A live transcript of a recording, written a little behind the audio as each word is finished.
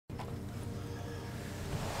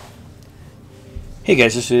Hey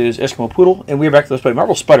guys, this is Eskimo Poodle, and we're back to Let's Play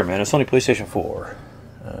Marvel Spider-Man. It's only PlayStation 4.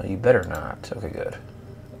 You better not. Okay, good.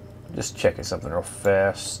 Just checking something real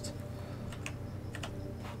fast.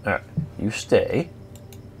 Alright, you stay.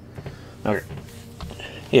 Okay.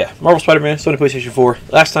 Yeah, Marvel Spider-Man, Sony PlayStation 4.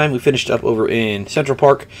 Last time we finished up over in Central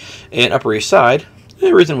Park and Upper East Side.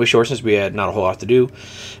 The reason was short since we had not a whole lot to do.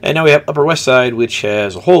 And now we have Upper West Side, which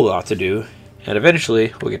has a whole lot to do. And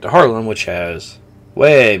eventually we'll get to Harlem, which has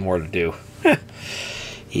way more to do.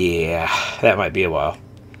 Yeah, that might be a while.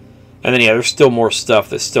 And then, yeah, there's still more stuff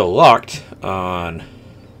that's still locked on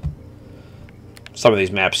some of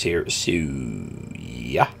these maps here. So,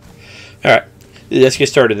 yeah. Alright, let's get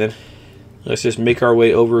started then. Let's just make our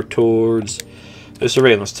way over towards the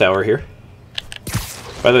surveillance tower here.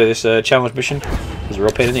 By the way, this challenge mission is a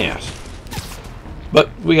real pain in the ass. But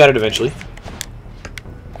we got it eventually.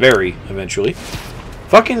 Very eventually.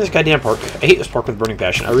 Fucking this goddamn park. I hate this park with burning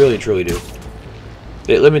passion. I really and truly do.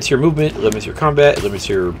 It limits your movement, it limits your combat, it limits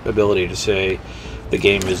your ability to say the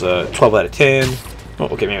game is a 12 out of 10. Well,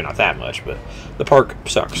 okay, maybe not that much, but the park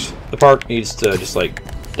sucks. The park needs to just, like,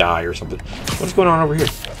 die or something. What's going on over here?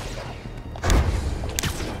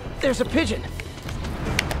 There's a pigeon.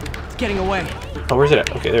 It's getting away. Oh, where's it at?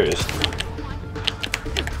 Okay, there it is.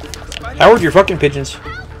 Howard, your fucking pigeons.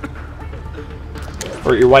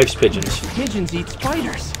 Or your wife's pigeons. Pigeons eat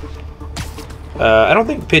spiders. I don't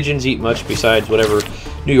think pigeons eat much besides whatever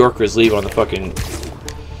New Yorkers leave on the fucking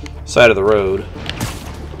side of the road.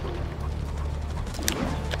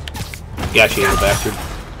 Got you, little bastard.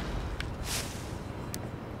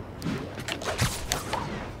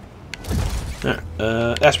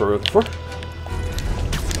 Alright, that's what we're looking for.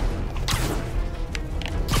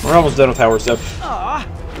 We're almost done with Howard stuff. Aw,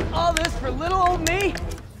 all this for little old me?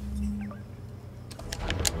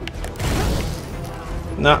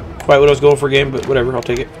 Not quite what I was going for, game, but whatever, I'll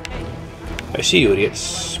take it. I see you,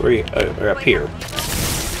 idiots. Where are you? They're up here.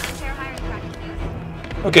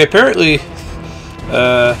 Okay, apparently,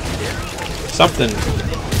 something.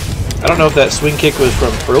 I don't know if that swing kick was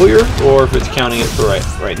from earlier or if it's counting it for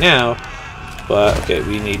right now. But okay,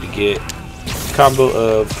 we need to get a combo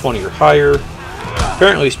of 20 or higher.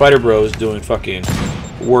 Apparently, Spider Bro is doing fucking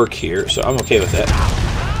work here, so I'm okay with that.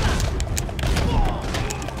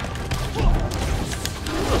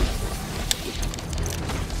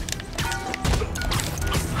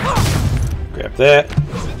 Grab that.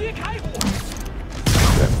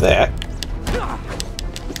 Grab that.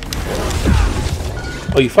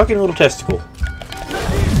 Oh, you fucking little testicle.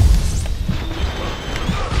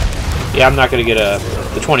 Yeah, I'm not gonna get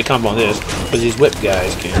the 20 combo on this because these whip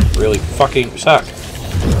guys can really fucking suck.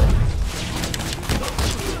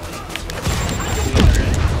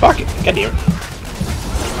 Fuck it. God damn it.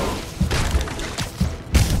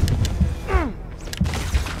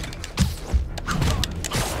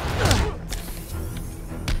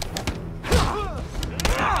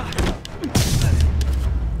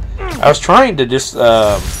 I was trying to just, when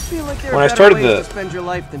I started the...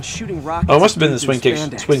 Oh, it must have been the swing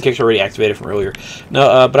kicks. Swing kicks already activated from earlier.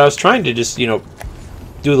 No, but I was trying to just, you know,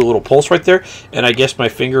 do the little pulse right there, and I guess my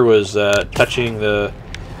finger was touching the...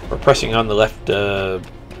 or pressing on the left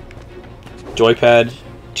joypad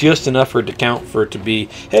just enough for it to count for it to be,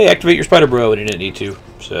 hey, activate your Spider Bro, and it didn't need to.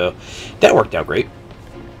 So, that worked out great.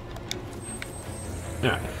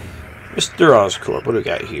 Alright. Mr. Oscorp, what do we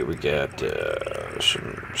got here? We got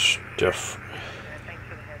some stuff.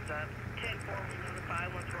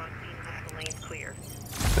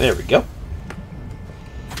 There we go.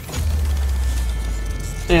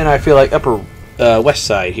 And I feel like Upper West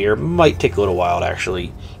Side here might take a little while to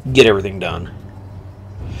actually get everything done.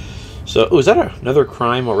 So, oh, is that another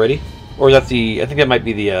crime already? Or is that the... I think that might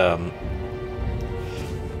be the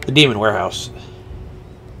Demon Warehouse.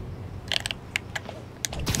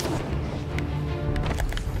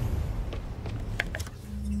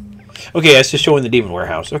 Okay, that's just showing the Demon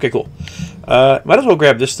Warehouse. Okay, cool. Might as well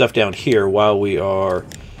grab this stuff down here while we are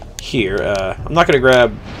here. I'm not going to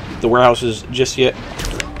grab the warehouses just yet.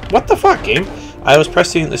 What the fuck, game? I was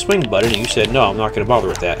pressing the swing button and you said, no, I'm not going to bother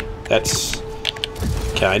with that. That's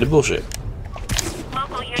kind of bullshit.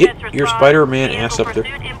 Get your Spider-Man ass up there.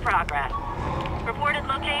 Reported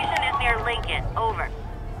location is near Lincoln. Over.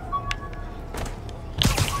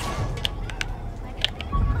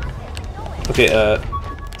 Okay,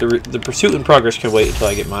 the pursuit in progress can wait until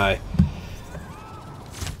I get my...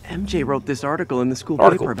 MJ wrote this article in the school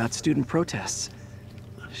paper about student protests.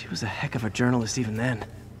 She was a heck of a journalist even then.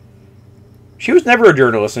 She was never a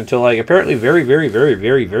journalist until, like, apparently very, very, very,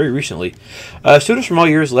 very, very recently. Students from all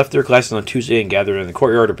years left their classes on Tuesday and gathered in the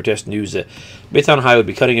courtyard to protest news that Baytown High would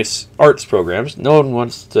be cutting its arts programs. No one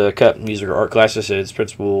wants to cut music or art classes, said its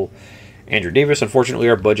principal, Andrew Davis. Unfortunately,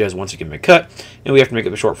 our budget has once again been cut, and we have to make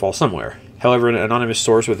up the shortfall somewhere. However, an anonymous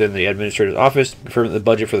source within the administrator's office confirmed that the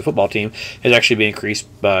budget for the football team has actually been increased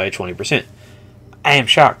by 20%. I am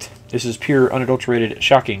shocked. This is pure, unadulterated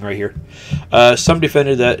shocking right here. Some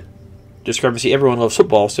defended that discrepancy. Everyone loves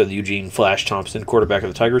football, said the Eugene Flash Thompson, quarterback of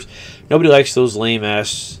the Tigers. Nobody likes those lame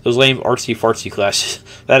artsy fartsy classes.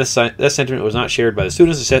 That sentiment was not shared by the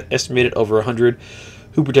students. It's estimated over 100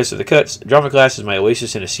 who protested the cuts. Drama class is my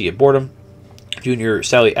oasis in a sea of boredom. Junior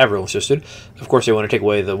Sally Averill insisted. Of course, they want to take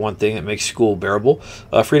away the one thing that makes school bearable.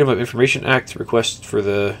 Freedom of Information Act request for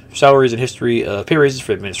the salaries and history pay raises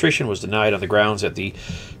for administration was denied on the grounds that the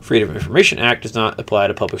Freedom of Information Act does not apply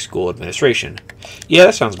to public school administration. Yeah,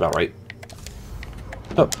 that sounds about right.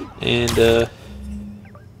 Oh, and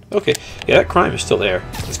okay, yeah, that crime is still there.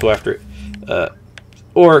 Let's go after it.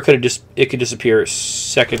 Or it could disappear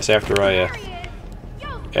seconds after I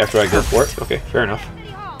go for it. Okay, fair enough.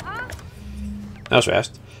 That was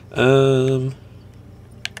fast. You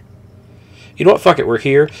know what? Fuck it. We're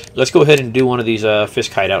here. Let's go ahead and do one of these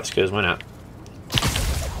Fisk hideouts, because why not?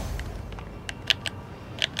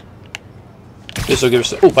 This will give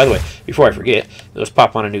us... Oh, by the way, before I forget, let's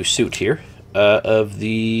pop on a new suit here. Of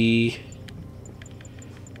the...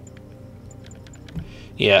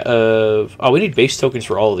 Yeah, oh, we need base tokens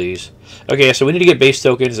for all of these. Okay, so we need to get base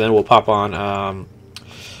tokens, and then we'll pop on...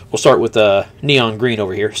 we'll start with neon green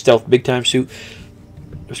over here. Stealth big time suit.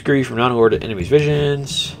 Screw you from non-alerted enemies'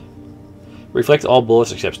 visions. Reflect all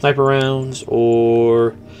bullets except sniper rounds.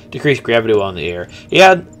 Or decrease gravity while in the air.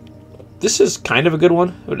 Yeah, this is kind of a good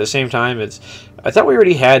one. But at the same time, it's... I thought we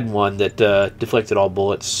already had one that deflected all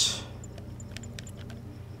bullets.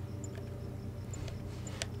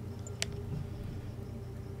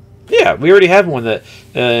 Yeah, we already have one that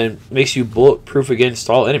makes you bulletproof against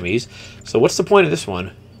all enemies. So what's the point of this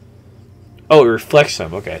one? Oh, it reflects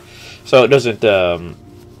them. Okay, so it doesn't.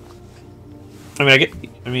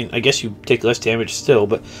 I guess you take less damage still,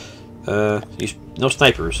 but no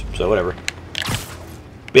snipers, so whatever.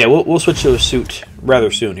 But yeah, we'll switch to a suit rather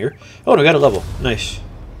soon here. Oh, and I got a level. Nice.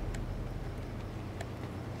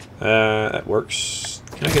 That works.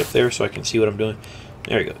 Can I get up there so I can see what I'm doing?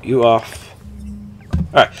 There we go. You off.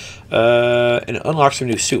 Alright. And it unlocks some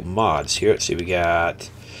new suit mods here. Let's see. We got...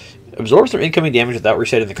 Absorbs some incoming damage without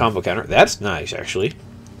resetting the combo counter. That's nice, actually.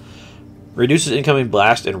 Reduces incoming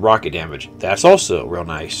blast and rocket damage. That's also real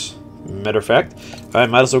nice. Matter of fact, I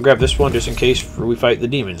might as well grab this one just in case we fight the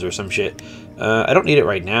demons or some shit. I don't need it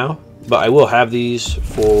right now, but I will have these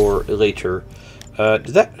for later.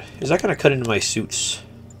 Is that going to cut into my suits?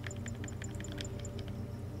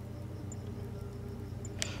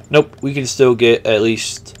 Nope, we can still get at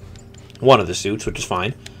least one of the suits, which is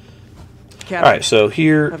fine. Alright, so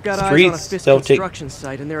here, I've got eyes on a Fisk construction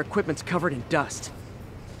site, and their equipment's covered in dust.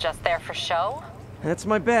 Just there for show? That's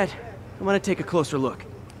my bet. I'm gonna take a closer look.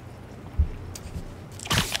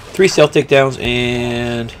 3 stealth takedowns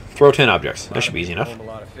and throw 10 objects. That should be easy enough. A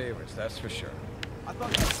lot of favorites, that's for sure. I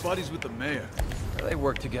thought you were buddies with the mayor. They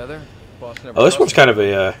work together. Oh, this one's kind of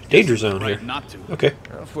a danger zone here. Not to. Okay.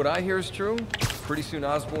 If what I hear is true, pretty soon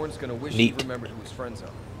Osborn's gonna wish he remembered who his friends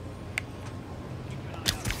are.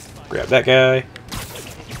 Grab that guy.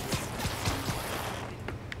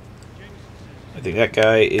 I think that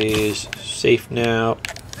guy is safe now.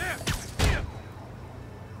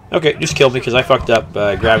 Okay, just killed me because I fucked up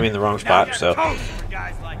grabbing in the wrong spot, so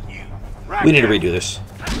we need to redo this.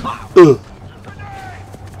 Ugh.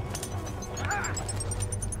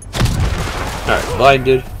 Alright,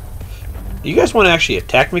 blinded. You guys want to actually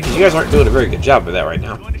attack me? Because you guys aren't doing a very good job of that right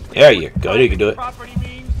now. There you go, you can do it.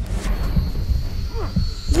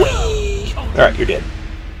 Whee! Alright, you're dead.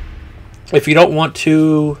 If you don't want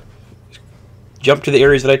to jump to the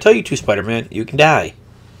areas that I tell you to, Spider-Man, you can die.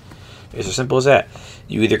 It's as simple as that.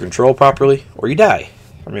 You either control properly, or you die.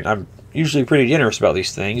 I mean, I'm usually pretty generous about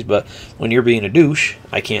these things, but when you're being a douche,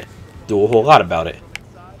 I can't do a whole lot about it.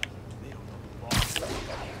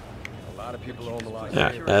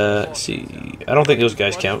 Alright, let's see. I don't think those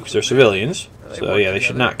guys count, because they're civilians. So, yeah, they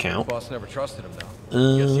should not count. If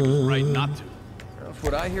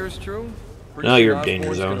what I hear is true, now you're in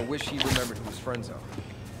danger zone.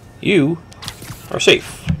 You are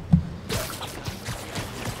safe.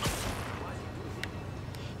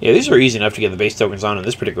 Yeah, these are easy enough to get the base tokens on in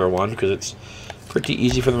this particular one, because it's pretty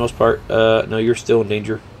easy for the most part. No, you're still in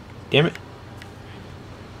danger. Damn it.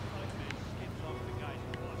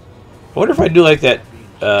 I wonder if I do like that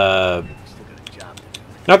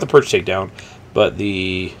Not the perch takedown, but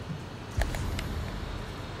the...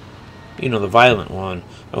 You know, the violent one.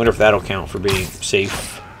 I wonder if that'll count for being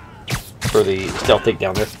safe for the stealth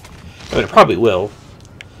takedown there. I mean, it probably will,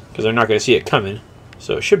 because they're not going to see it coming,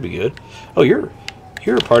 so it should be good. Oh, you're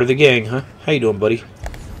a part of the gang, huh? How you doing, buddy?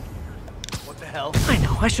 What the hell? I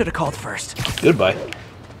know. I should have called first. Goodbye.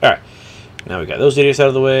 All right. Now we got those idiots out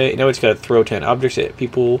of the way. Now we just got to throw 10 objects at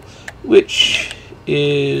people, which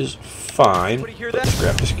is fine. Let's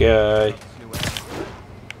grab this guy.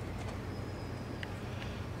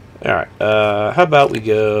 Alright, how about we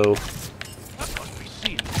go...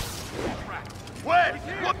 I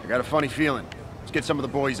got a funny feeling. Let's get some of the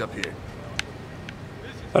boys up here.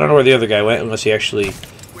 I don't know where the other guy went, unless he actually,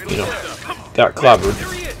 you know, got clobbered.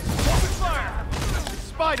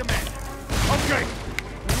 Spider-Man! Okay,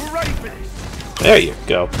 we're ready for this. There you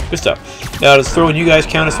go. Good stuff. Now, does throwing you guys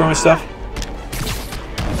count as throwing stuff?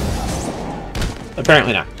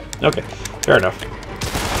 Apparently not. Okay, fair enough.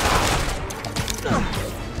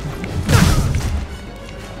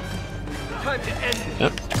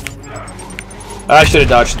 Yep. I should have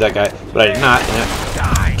dodged that guy, but I did not, and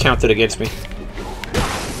that counted against me.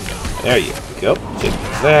 There you go. Take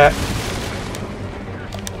that.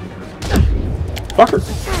 Fucker.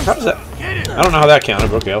 How does that... I don't know how that counted,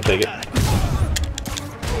 but okay, I'll take it.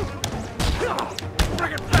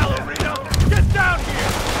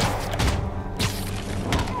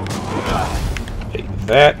 Take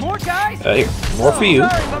that. Here, more for you.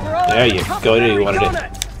 There you go. You wanted it.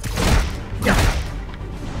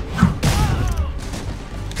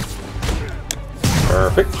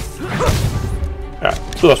 Perfect. Alright,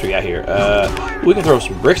 who else we got here? We can throw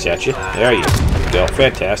some bricks at you. There you go.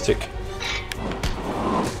 Fantastic.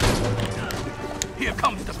 Here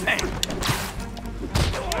comes the pain.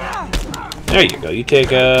 There you go. You take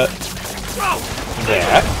that.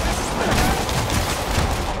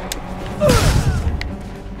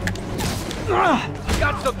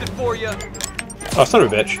 Got something for you. Oh, son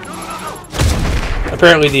of a bitch.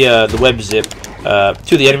 Apparently the web zip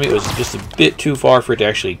to the enemy was just a bit too far for it to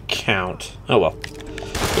actually count. Oh well.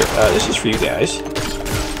 Here, this is for you guys.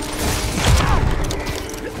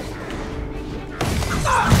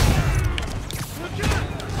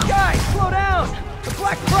 Guys, slow down! The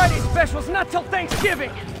Black Friday special's not till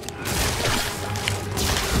Thanksgiving!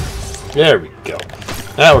 There we go.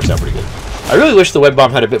 That works out pretty good. I really wish the web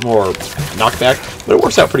bomb had a bit more knockback, but it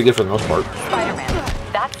works out pretty good for the most part. Spider-Man,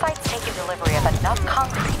 that site's taking delivery of enough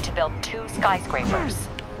concrete to build 2 skyscrapers.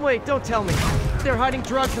 Wait, don't tell me. They're hiding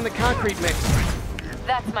drugs in the concrete mix.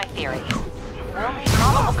 That's my theory. We'll need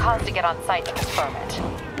probable cause to get on site to confirm it.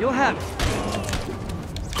 You'll have it.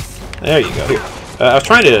 There you go. Here. I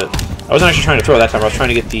wasn't actually trying to throw that time. I was trying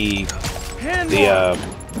to get the No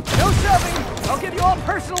shoving! I'll give you all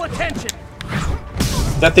personal attention!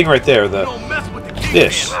 that thing right there,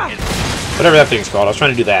 whatever that thing's called. I was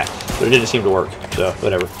trying to do that, but it didn't seem to work. So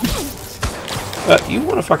whatever. You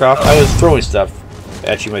want to fuck off? I was throwing stuff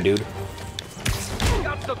at you, my dude.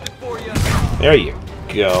 Got something for you. There you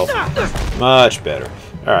go. Much better.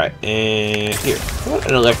 All right, and here, what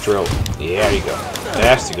an electro. Yeah, there you go.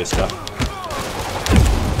 That's the good stuff.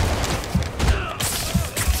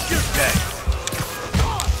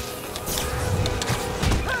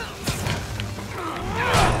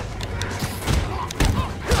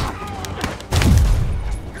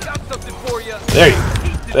 There you go.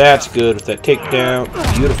 That's good with that takedown.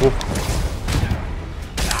 Beautiful.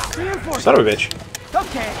 Son of a bitch.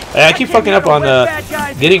 Okay. I keep fucking up on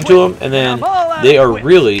getting to them, and then they are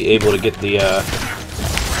really able to get the.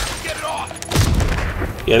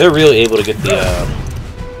 Yeah, they're really able to get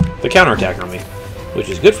the counterattack on me, which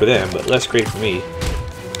is good for them, but less great for me.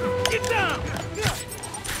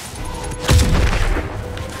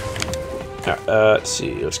 Alright, let's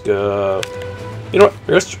see. Let's go. You know what?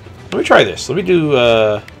 Let me try this. Let me do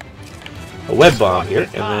a web bomb here,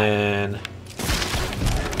 and then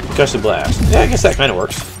concussive blast. Yeah, I guess that kind of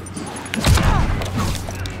works.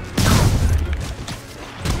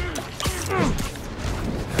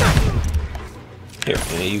 Here,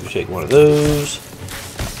 and you can take one of those.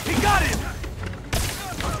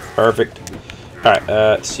 Perfect. Alright,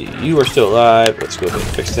 let's see. You are still alive. Let's go ahead and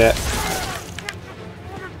fix that.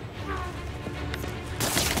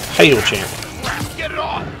 How you doing, champ?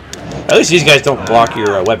 At least these guys don't block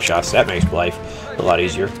your web shots. That makes life a lot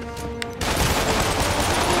easier.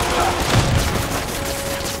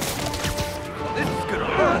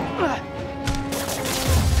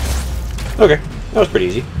 Okay, that was pretty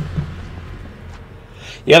easy.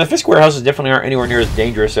 Yeah, the Fisk warehouses definitely aren't anywhere near as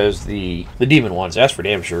dangerous as the demon ones. That's for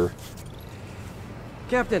damn sure.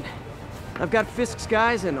 Captain, I've got Fisk's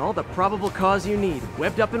guys and all the probable cause you need,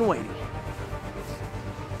 webbed up and waiting.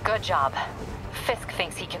 Good job. Fisk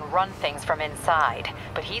thinks he can run things from inside,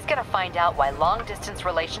 but he's gonna find out why long-distance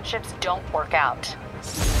relationships don't work out.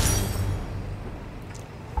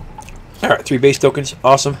 Alright, 3 base tokens.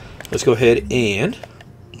 Awesome. Let's go ahead and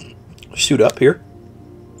suit up here.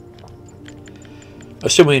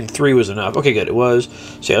 Assuming 3 was enough. Okay, good. It was.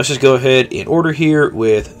 So yeah, let's just go ahead and order here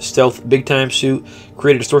with stealth big time suit.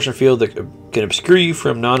 Create a distortion field that can obscure you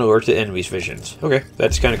from non-alerted enemies' visions. Okay,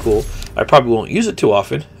 that's kind of cool. I probably won't use it too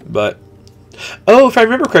often, but... Oh, if I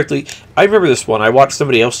remember correctly, I remember this one. I watched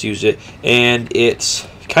somebody else use it, and it's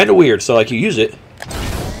kind of weird. So, like, you use it,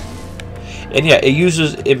 and yeah,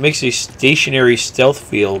 it makes a stationary stealth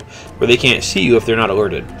field where they can't see you if they're not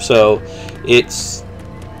alerted. So, it's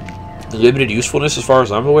limited usefulness as far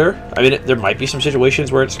as I'm aware. I mean, there might be some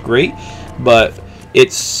situations where it's great, but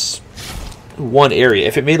it's one area.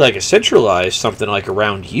 If it made like a centralized something like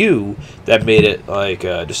around you that made it like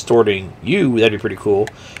distorting you, that'd be pretty cool.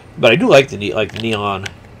 But I do like the neon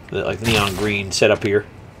green setup here.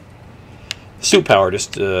 Suit power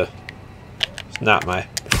just it's not my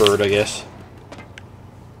preferred, I guess.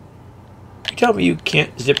 You tell me you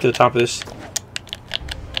can't zip to the top of this?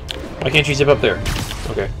 Why can't you zip up there?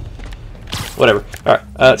 Okay. Whatever. Alright,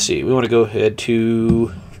 let's see. We want to go ahead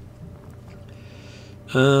to...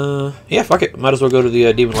 yeah, fuck it. Might as well go to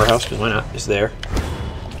the Demon Warehouse, because why not? It's there.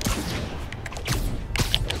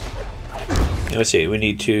 And let's see. We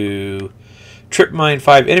need to trip mine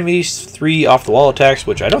 5 enemies, 3 off-the-wall attacks,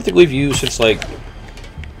 which I don't think we've used since, like,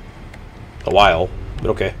 a while.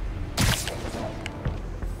 But okay.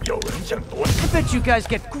 I bet you guys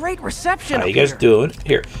get great reception. How you guys doing?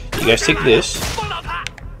 Here, you guys take this.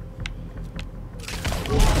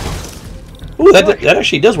 Ooh, that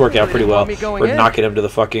actually does work out pretty well. We're knocking him to the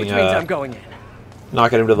fucking,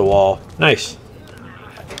 knocking him to the wall. Nice.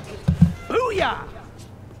 Booyah!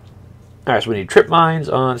 Alright, so we need trip mines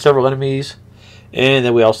on several enemies. And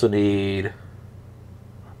then we also need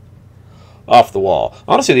off the wall.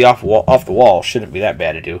 Honestly, the off the wall shouldn't be that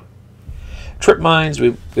bad to do. Trip mines,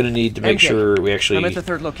 we're going to need to make sure we actually... I'm at the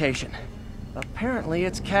 3rd location. Apparently,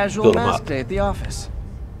 it's casual mask day at the office.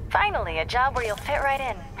 Finally, a job where you'll fit right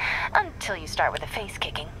in. Until you start with the face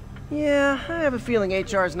kicking. Yeah, I have a feeling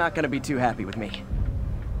HR is not going to be too happy with me.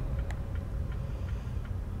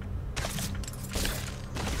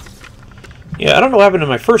 Yeah, I don't know what happened to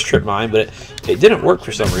my first trip mine, but it didn't work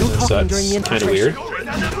for some reason, so that's kind of weird.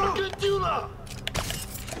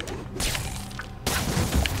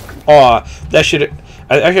 Oh, that should...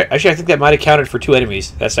 Actually, I think that might have counted for 2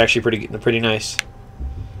 enemies. That's actually pretty nice.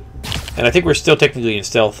 And I think we're still technically in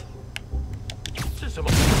stealth.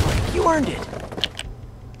 You earned it.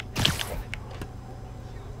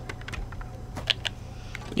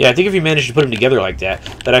 Yeah, I think if you manage to put them together like that,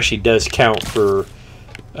 that actually does count for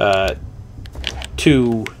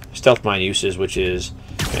 2 stealth mine uses, which is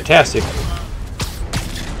fantastic.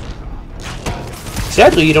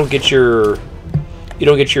 Sadly, you don't get your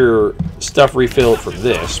stuff refilled from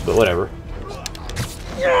this, but whatever.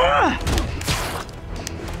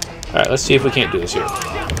 Alright, let's see if we can't do this here.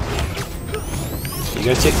 You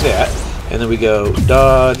guys take that, and then we go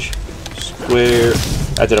dodge, square.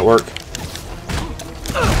 That didn't work.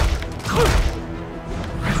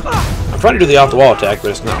 I'm trying to do the off-the-wall attack,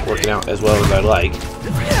 but it's not working out as well as I'd like.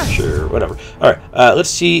 Sure, whatever. Alright, let's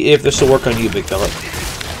see if this will work on you, big fella.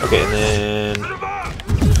 Okay, and then...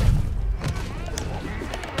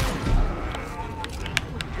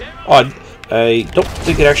 Oh, I don't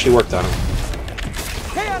think it actually worked on him.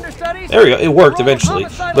 There we go. It worked eventually,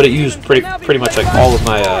 but it used pretty much like all of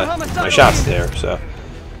my my shots there. So.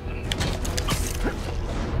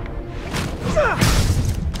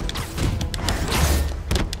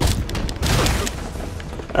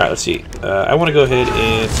 All right, let's see. I want to go ahead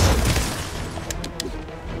and.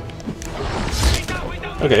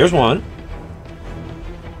 Okay, here's one.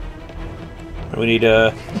 We need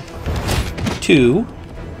 2.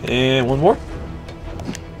 And 1 more.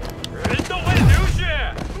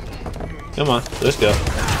 Come on, let's go.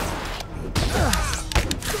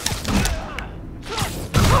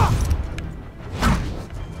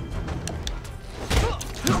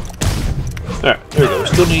 Alright, there we go. We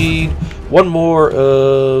still need 1 more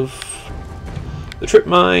of the trip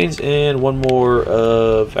mines and 1 more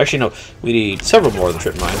of... Actually, no. We need several more of the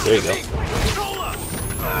trip mines. There you go.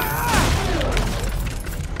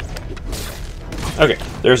 Okay,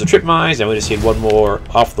 there's the trip mines, and we just need 1 more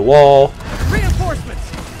off the wall.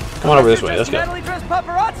 Reinforcements. Come on over this way, let's go.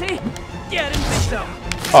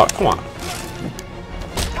 Oh, come on.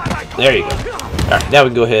 There you go. Alright, now we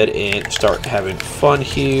can go ahead and start having fun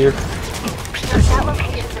here.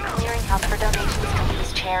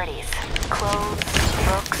 charities. Clothes,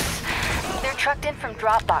 books. They're trucked in from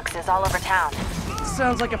drop boxes all over town.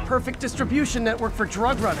 Sounds like a perfect distribution network for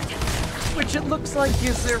drug running. Which it looks like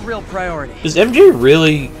is their real priority. Does MJ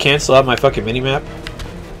really cancel out my fucking minimap?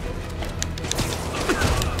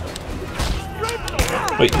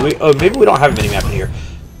 Wait, oh, maybe we don't have a minimap in here.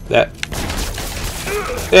 That...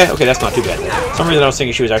 Yeah, okay, that's not too bad. For some reason I was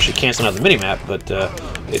thinking she was actually canceling out the minimap, but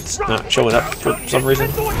it's not showing up for some reason.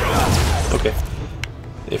 Okay.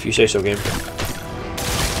 If you say so, game.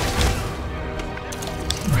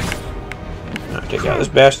 Alright, take out this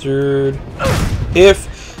bastard. If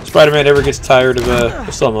Spider-Man ever gets tired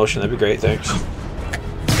of slow motion, that'd be great, thanks.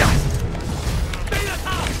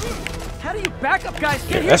 How do you backup guys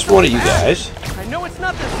get Yeah, here that's so one of you fast? guys. I know it's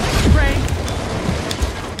not the sixth train.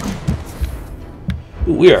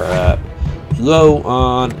 Ooh, we are low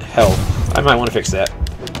on health. I might want to fix that.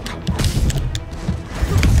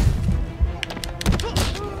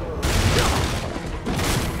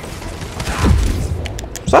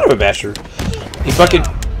 Son of a bastard. He fucking...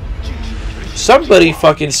 Somebody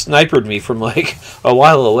fucking snipered me from like a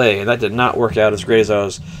while away, and that did not work out as great as I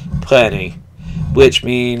was planning. Which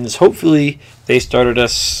means, hopefully, they started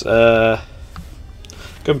us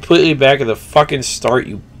completely back at the fucking start,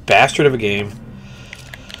 you bastard of a game.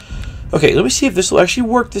 Okay, let me see if this will actually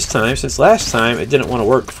work this time, since last time it didn't want to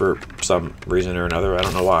work for some reason or another. I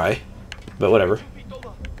don't know why, but whatever.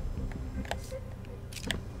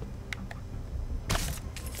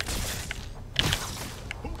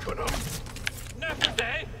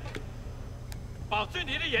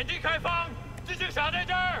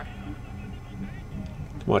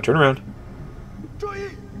 Come on, turn around.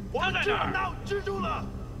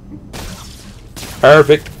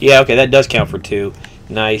 Perfect. Yeah, okay, that does count for 2.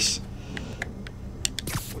 Nice.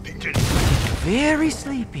 Very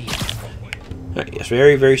sleepy. Right, yes,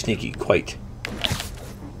 very, very sneaky. Quite.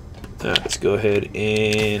 Let's go ahead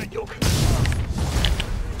and...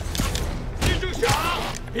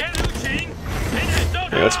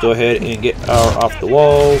 Right, let's go ahead and get our off the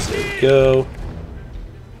walls. There we go.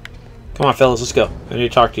 Come on, fellas, let's go. I need to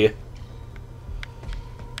talk to you.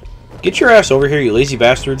 Get your ass over here, you lazy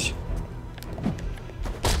bastards.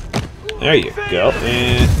 There you go.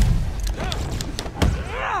 And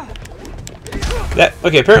that,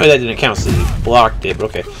 okay, apparently that didn't count, so you blocked it, but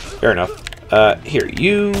okay, fair enough. Here,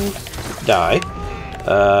 you die.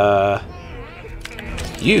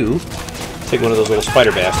 You take one of those little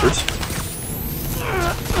spider bastards.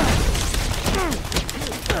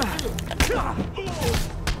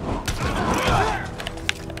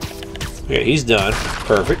 Okay, he's done.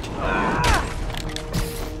 Perfect.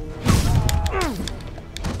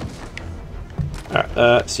 Alright,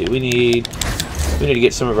 let's see, we need to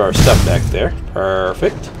get some of our stuff back there.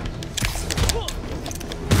 Perfect.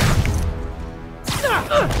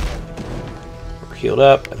 We're healed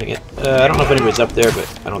up. I think I don't know if anybody's up there, but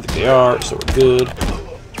I don't think they are, so we're good.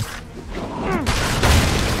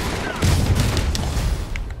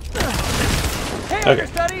 Okay,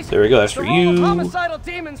 there we go. That's for you. Homicidal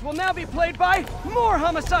demons will now be played by more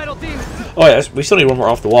homicidal demons. Oh yeah, we still need one more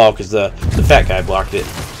off the wall because the fat guy blocked it.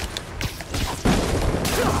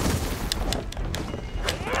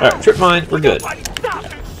 All right, trip mine. We're good. I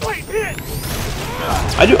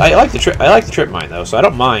like the trip mine though, so I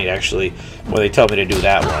don't mind actually when they tell me to do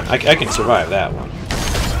that one. I can survive that one.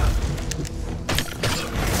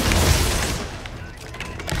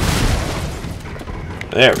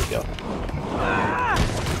 There we go.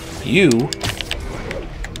 You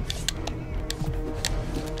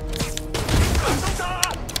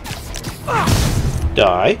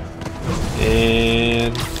die,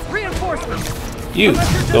 and you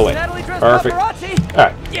go away. Perfect.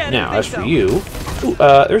 Alright, now as for you, ooh,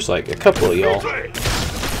 there's like a couple of y'all.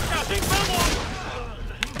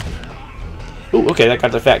 Ooh, okay, that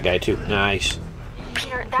got the fat guy too. Nice.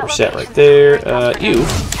 We're set right there. You.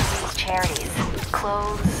 Charities,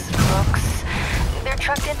 clothes, books. They're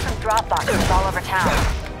trucked in from drop boxes all over town.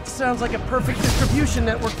 Sounds like a perfect distribution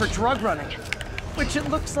network for drug running, which it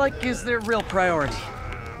looks like is their real priority.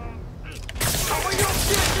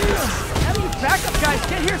 How do you backup guys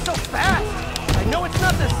get here so fast? I know it's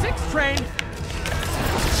not the 6th train.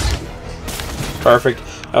 Perfect.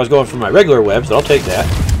 I was going for my regular webs, but I'll take that.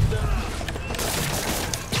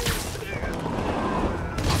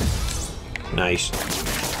 Nice.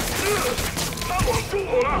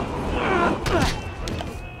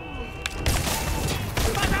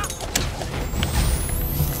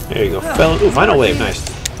 There you go, fella. Ooh, final wave, nice.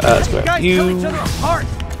 Let's go back. You. Each other apart.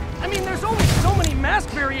 I mean, there's only so many mask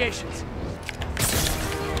variations.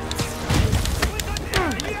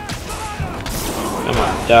 Come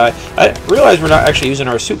on, die. I realize we're not actually using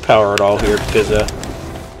our suit power at all here because, well,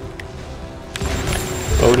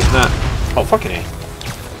 we're just not. Oh, fucking A.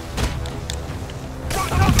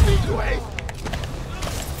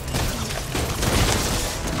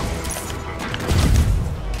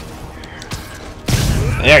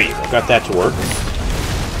 There you go. Got that to work.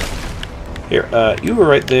 Here, you were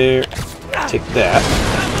right there. Take that.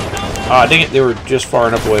 Ah, dang it. They were just far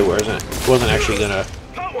enough away where it wasn't actually going to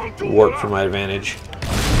work for my advantage.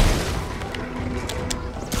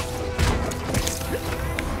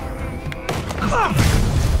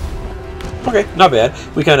 Okay, not bad.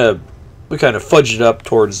 We kind of fudged it up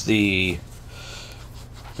towards the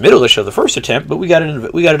middle-ish of the first attempt, but we got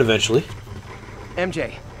it eventually.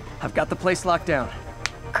 MJ, I've got the place locked down.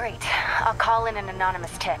 Great. I'll call in an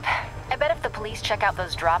anonymous tip. I bet if the police check out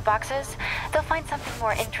those drop boxes, they'll find something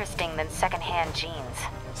more interesting than secondhand jeans.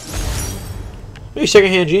 Maybe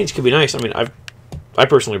secondhand jeans could be nice. I mean, I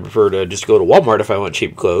personally prefer to just go to Walmart if I want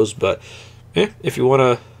cheap clothes, but if you want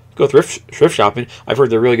to go thrift shopping, I've heard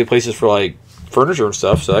they're really good places for like furniture and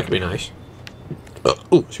stuff, so that could be nice.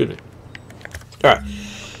 Oh, excuse me. All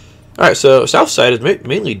right. So South Side is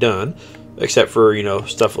mainly done, except for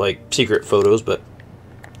stuff like secret photos, but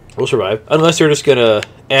we'll survive. Unless they're just gonna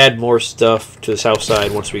add more stuff to the South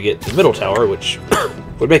Side once we get the middle tower, which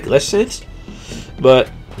would make less sense, but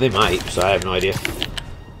they might. So I have no idea.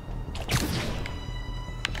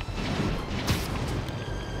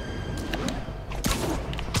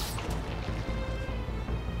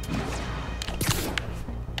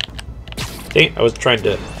 Dang, I was trying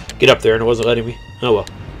to get up there and it wasn't letting me. Oh well.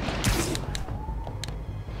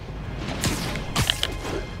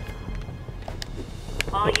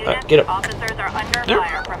 Get up. Officers are under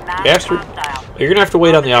fire from Bastard. You're gonna have to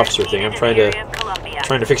wait on the officer thing. I'm trying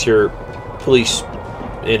to fix your police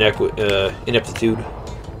ineptitude.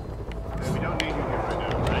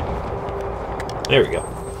 There we go.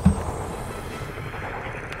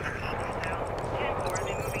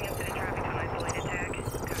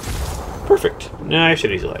 Perfect. Nice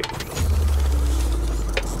and easy like.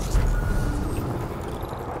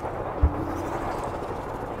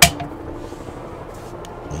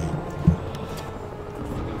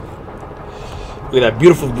 Look at that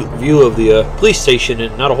beautiful view of the police station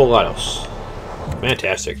and not a whole lot else.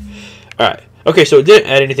 Fantastic. Alright. Okay, so it didn't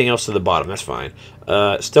add anything else to the bottom. That's fine.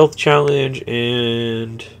 Stealth challenge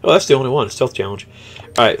and... Oh, that's the only one. Stealth challenge.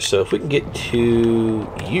 Alright, so if we can get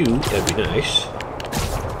to you, that'd be nice.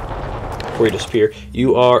 Before you disappear.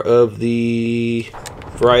 You are of the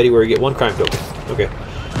variety where you get one crime token. Okay.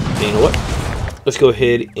 And you know what? Let's go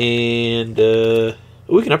ahead and...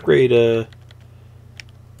 we can upgrade...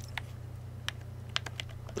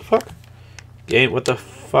 Fuck? Game, what the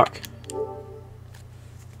fuck?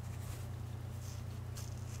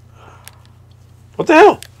 What the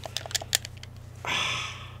hell?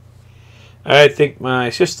 I think my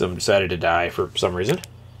system decided to die for some reason.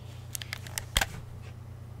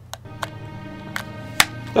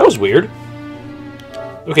 That was weird.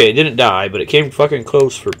 Okay, it didn't die, but it came fucking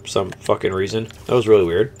close for some fucking reason. That was really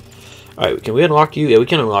weird. Alright, can we unlock you? Yeah, we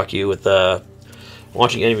can unlock you with,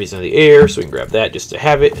 launching enemies in the air, so we can grab that just to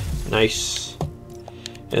have it. Nice.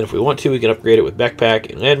 And if we want to, we can upgrade it with backpack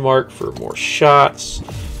and landmark for more shots.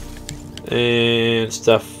 And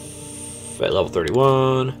stuff at level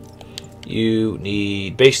 31. You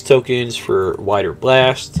need base tokens for wider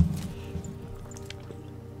blast.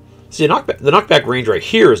 See, the knockback range right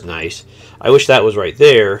here is nice. I wish that was right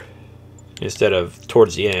there instead of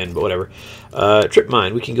towards the end, but whatever. Trip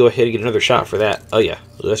mine, we can go ahead and get another shot for that. Oh yeah,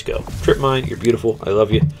 let's go. Trip mine, you're beautiful. I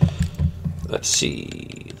love you. Let's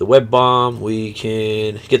see. The web bomb, we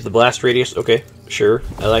can get the blast radius. Okay, sure.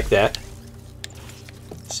 I like that.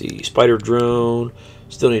 Let's see. Spider drone.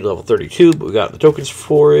 Still need level 32, but we got the tokens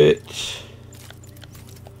for it.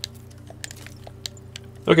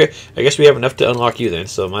 Okay, I guess we have enough to unlock you then,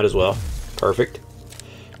 so might as well. Perfect.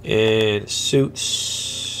 And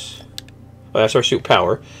suits. Oh, that's our suit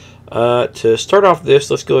power. To start off this,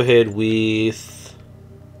 let's go ahead with...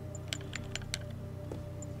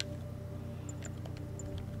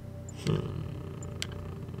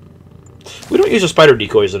 We don't use the spider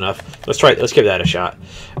decoys enough. Let's give that a shot.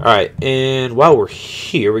 Alright, and while we're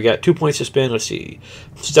here, we got 2 points to spend. Let's see.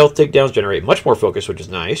 Stealth takedowns generate much more focus, which is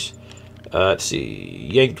nice. Let's see.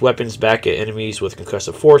 Yanked weapons back at enemies with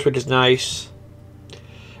concussive force, which is nice.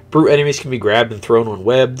 Brute enemies can be grabbed and thrown when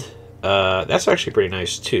webbed. That's actually pretty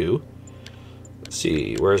nice too. Let's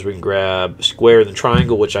see, whereas we can grab square and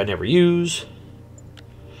triangle, which I never use.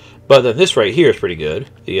 But then this right here is pretty good,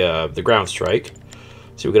 the ground strike.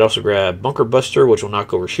 So we could also grab bunker buster, which will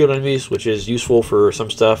knock over shield enemies, which is useful for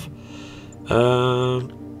some stuff.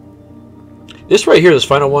 This right here, this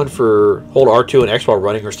final one for hold R2 and X while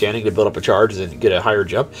running or standing to build up a charge and then get a higher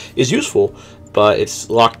jump, is useful, but it's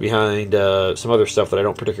locked behind some other stuff that I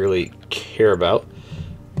don't particularly care about.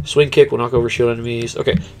 Swing kick will knock over shield enemies.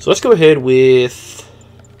 Okay, so let's go ahead with...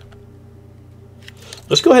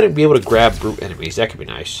 Let's go ahead and be able to grab brute enemies. That could be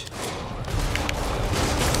nice.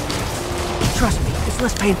 Trust me, it's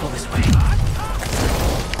less painful this way.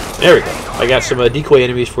 There we go. I got some decoy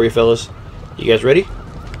enemies for you fellas. You guys ready?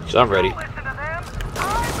 Because I'm ready.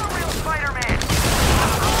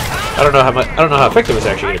 I don't know how effective it's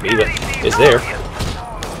actually going to be, but it's there.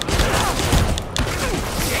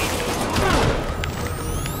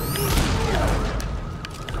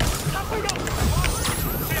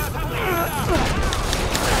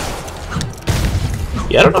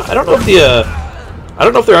 Yeah, I don't know if I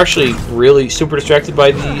don't know if they're actually really super distracted by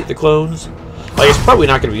the clones. Like, it's probably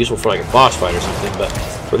not going to be useful for like a boss fight or something, but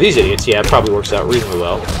for these idiots, yeah, it probably works out reasonably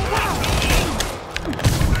well.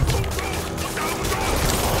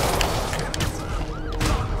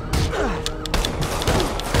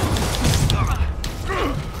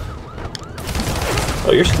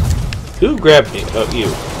 Oh, who grabbed me? Oh, you.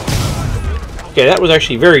 Okay, that was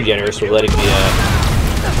actually very generous with letting me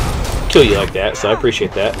kill you like that, so I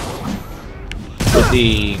appreciate that. With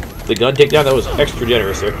the gun takedown, that was extra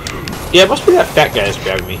generous there. Yeah, it must be that fat guy that's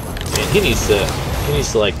grabbing me. Man, he needs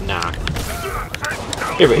to like knock.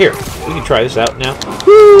 Here, we can try this out now.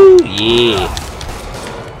 Woo!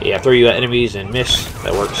 Yeah. Yeah, throw you at enemies and miss.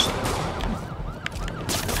 That works.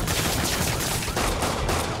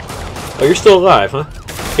 Oh, you're still alive, huh?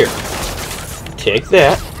 Here. Take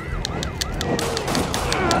that.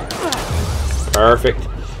 Perfect.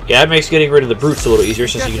 Yeah, that makes getting rid of the brutes a little easier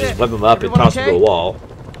since you can just web them up and toss them to a wall.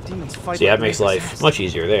 So yeah, that makes life much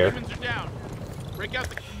easier there.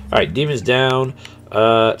 Alright, demons down.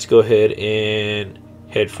 Let's go ahead and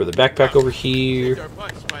head for the backpack over here.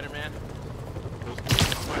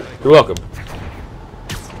 You're welcome.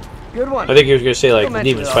 Good one. I think he was going to say, like, the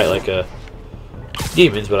demons fight like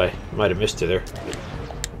demons, but I might have missed it there.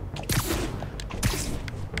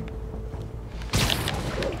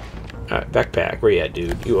 Alright, backpack. Where you at,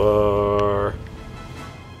 dude? You are...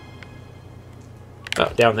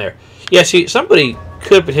 Oh, down there. Yeah, see, somebody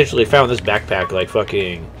could potentially found this backpack, like,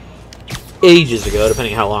 fucking ages ago,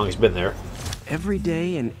 depending on how long it's been there. Every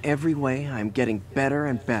day in every way, I'm getting better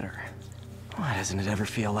and better. Why doesn't it ever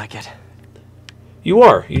feel like it? You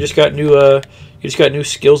are. You just got new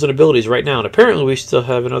skills and abilities right now, and apparently we still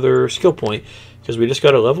have another skill point because we just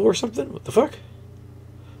got a level or something. What the fuck?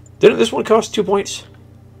 Didn't this one cost 2 points?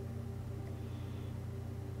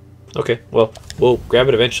 Okay, well, we'll grab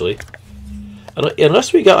it eventually.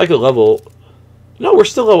 Unless we got like a level... No, we're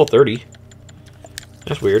still level 30.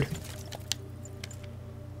 That's weird.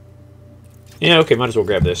 Yeah, okay, might as well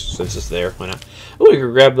grab this since it's there. Why not? Oh, we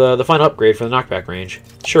could grab the final upgrade for the knockback range.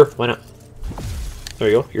 Sure, why not? There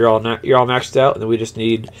you go. You're all maxed out, and then we just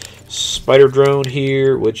need spider drone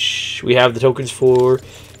here, which we have the tokens for,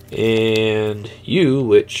 and you,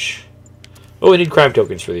 which... Oh, we need crime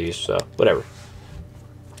tokens for these, so whatever.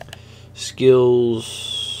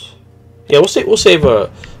 Skills. Yeah, we'll save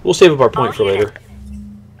up our point for later.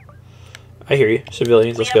 I hear you.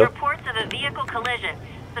 Civilians, let's go. We have reports of a vehicle collision.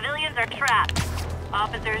 Civilians are trapped.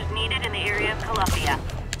 Officers needed in the area of Columbia.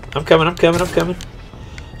 I'm coming.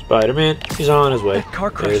 Spider-Man, he's on his way. That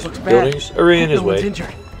car crash There's looks buildings bad. are in his No one's way.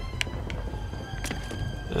 injured.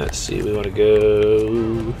 Let's see, we want to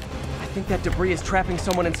go... I think that debris is trapping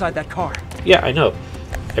someone inside that car. Yeah, I know.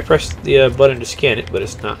 I pressed the button to scan it, but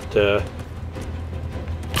it's not...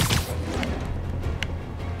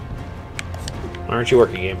 Why aren't you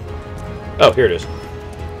working, game? Oh, here it is.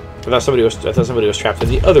 I thought somebody was trapped in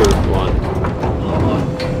the other one.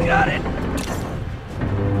 Got it.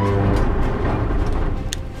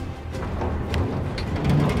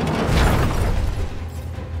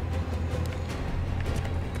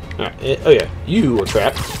 Alright, oh yeah, you were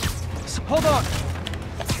trapped. Hold on.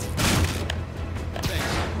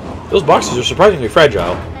 Those boxes are surprisingly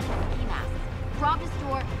fragile. Robbed a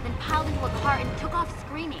store, then piled into a car and took off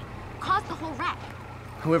screaming. Caused the whole wreck.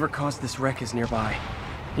 Whoever caused this wreck is nearby.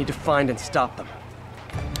 Need to find and stop them.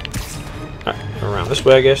 Alright, around this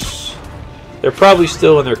way, I guess. They're probably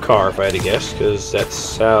still in their car, if I had to guess, because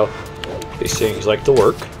that's how these things like to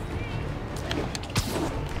work.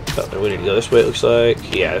 Oh, we need to go this way, it looks like.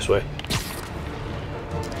 Yeah, this way.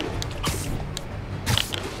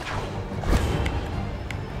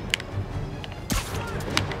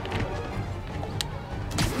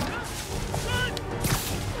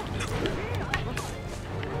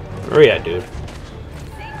 Where are you at, dude?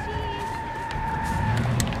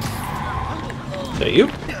 Is that you?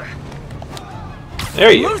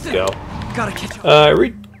 There you go. Gotta catch up. I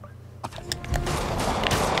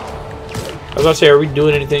was about to say, are we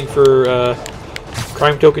doing anything for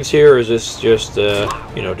crime tokens here, or is this just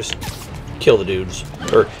you know, just kill the dudes,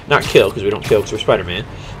 or not kill because we don't kill because we're Spider-Man,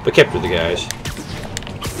 but capture the guys.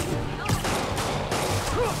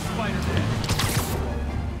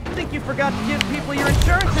 I think you forgot to give people your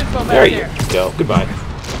insurance info back There you go. Goodbye.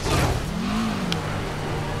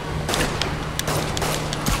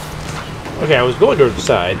 Okay, I was going to the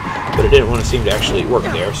side, but it didn't want to seem to actually work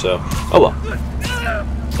there, so... Oh, well.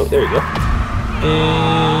 Oh, there you go.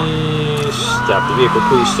 And... Stop the vehicle,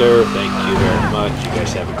 please, sir. Thank you very much. You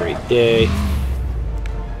guys have a great day.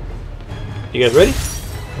 You guys ready?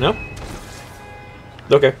 No?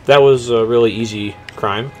 Okay, that was a really easy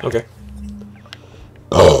crime. Okay.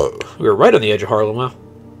 We were right on the edge of Harlem, wow.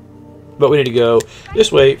 But we need to go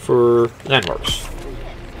this way for landmarks.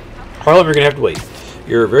 Harlem, you're going to have to wait.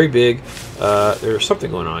 You're very big. There's something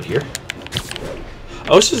going on here.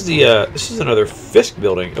 Oh, this is another Fisk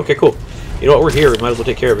building. Okay, cool. You know what? We're here. We might as well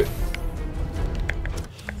take care of it.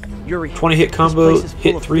 Yuri, 20 hit combo.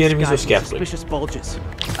 Hit 3 enemies with scaffolding. Suspicious bulges.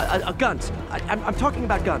 Guns. I'm talking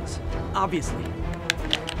about guns. Obviously.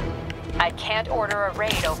 I can't order a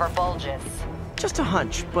raid over bulges. Just a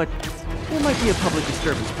hunch, but there might be a public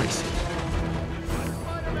disturbance pretty soon.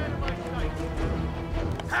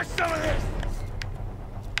 Have some of this.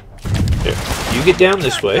 Here, you get down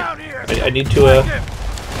this way. I need to.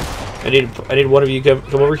 I need one of you come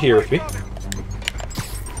over here with me.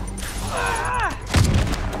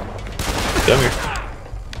 Come here.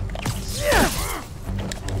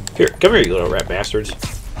 Here, come here, you little rat bastards.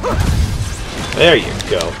 There you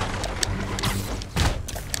go.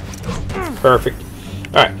 Perfect.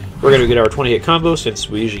 All right, we're gonna get our 20 hit combo since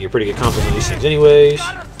we usually get pretty good combos on these things, anyways.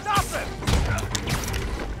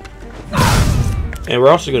 And we're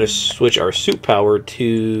also going to switch our suit power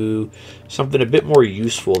to something a bit more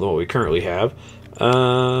useful than what we currently have. You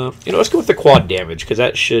know, let's go with the quad damage, because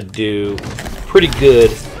that should do pretty good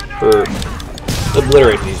for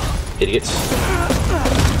obliterating these idiots.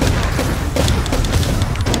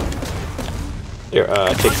 Here,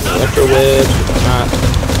 take some electro webs.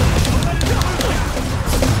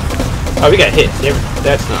 Oh, we got hit. Damn it.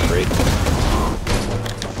 That's not great.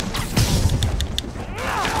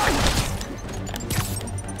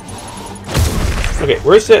 Okay,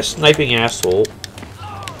 where's that sniping asshole?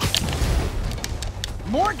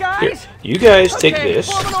 More guys? Here, you guys take this.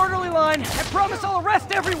 Form an orderly line. I promise I'll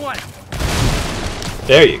arrest everyone.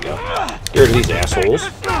 There you go. Get rid of these assholes.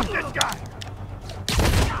 Stop this guy.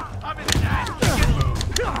 I'm in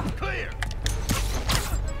clear.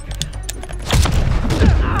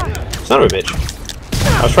 Son of a bitch.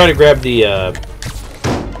 I was trying to grab the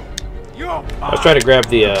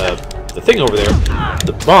the thing over there,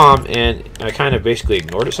 the bomb, and I kind of basically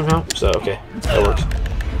ignored it somehow. So okay, that works.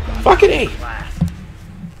 Fucking A.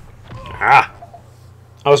 Ah!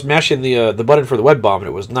 I was mashing the button for the web bomb, and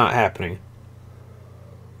it was not happening.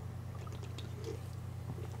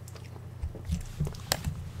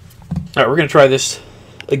 All right, we're gonna try this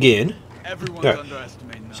again. Everyone's Right.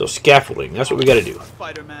 underestimating us. So scaffolding, that's what we got to do.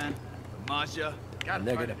 Spider-Man, Masha, And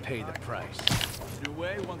they're gonna pay the price. new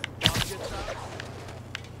way once the bomb gets out.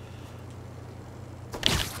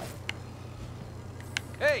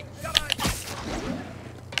 Hey,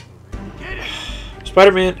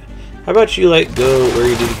 Spider-Man, how about you like go where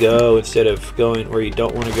you need to go instead of going where you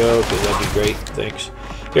don't want to go? Because that'd be great. Thanks.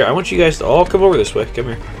 Here, I want you guys to all come over this way. Come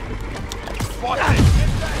here.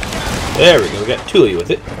 There we go. We got two of you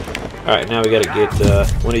with it. All right, now we got to get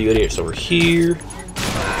one of you idiots over here.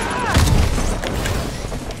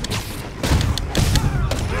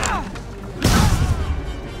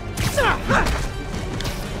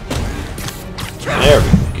 There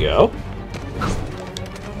we go.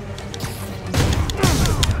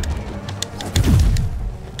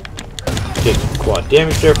 Take some quad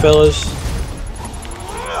damage there, fellas.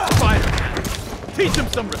 Spider-Man, teach him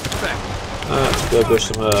some respect. Let's go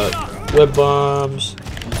some web bombs.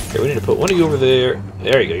 Here, we need to put one of you over there.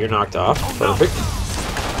 There you go. You're knocked off. Perfect.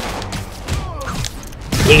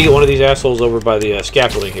 We need to get one of these assholes over by the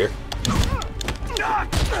scaffolding here.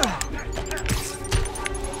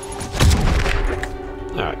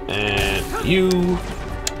 Alright, and you.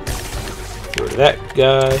 Get rid of that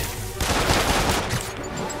guy.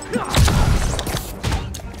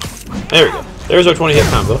 There we go. There's our 20 hit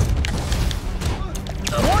combo.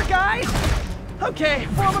 More guys? Okay,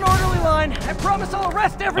 form an orderly line. I promise I'll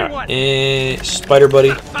arrest everyone. Right. And Spider Buddy,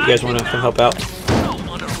 you guys want to come help out?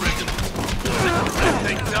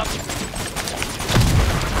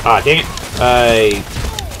 Ah, dang it.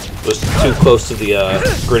 was too close to the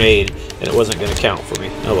grenade, and it wasn't going to count for me.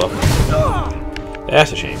 Oh well.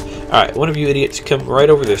 That's a shame. Alright, one of you idiots come right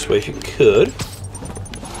over this way if you could.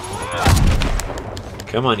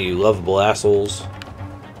 Come on, you lovable assholes.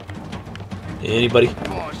 Anybody?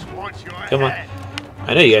 Come on.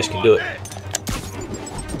 I know you guys can do it.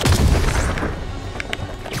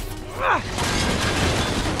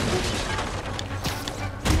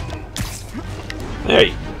 There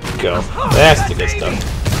you go. That's the good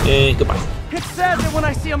stuff. And goodbye. It's sad that when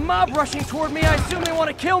I see a mob rushing toward me, I assume they want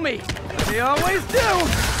to kill me. They always do.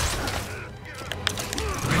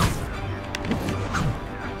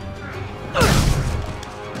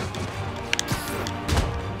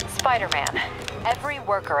 Spider-Man, every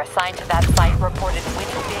worker assigned to that site reported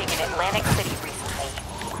winning big in Atlantic City recently.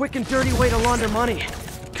 Quick and dirty way to launder money.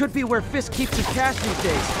 Could be where Fisk keeps his cash these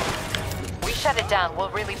days. We shut it down,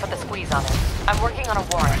 we'll really put the squeeze on it. I'm working on a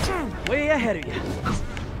warrant. Way ahead of you.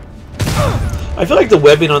 I feel like the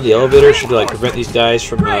webbing on the elevator should like prevent these guys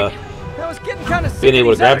from That was getting kind of being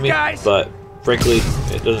able to grab me, but frankly,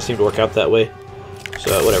 it doesn't seem to work out that way.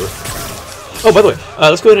 So whatever. Oh, by the way,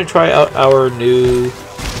 let's go ahead and try out our new.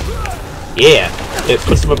 Yeah, it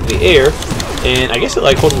puts them up in the air, and I guess it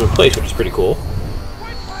like holds them in place, which is pretty cool.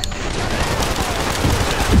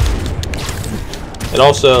 It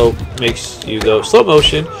also makes you go slow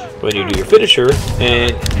motion when you do your finisher,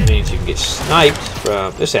 and it means you can get sniped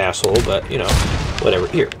from this asshole, but, you know, whatever.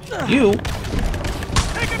 Here, you...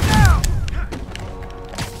 Take him down!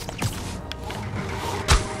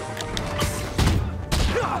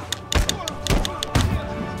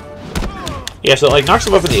 Yeah, so it, like, knocks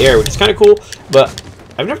them up in the air, which is kind of cool, but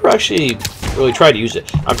I've never actually really tried to use it.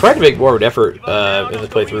 I'm trying to make more of an effort in the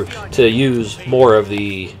playthrough to use more of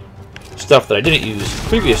the stuff that I didn't use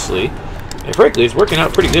previously, and frankly, it's working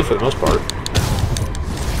out pretty good for the most part.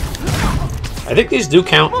 I think these do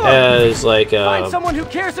count as like. Find someone who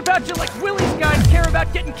cares about you like Willie's guys care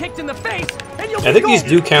about getting kicked in the face, and you'll. I think these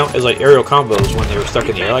do count as like aerial combos when they were stuck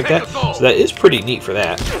in the air like that, so that is pretty neat for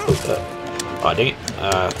that. Oh dang it!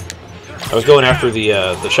 I was going after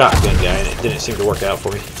the shotgun guy, and it didn't seem to work out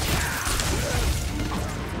for me.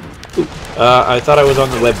 Ooh, I thought I was on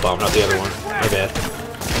the web bomb, not the other one. My bad.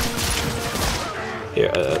 Here,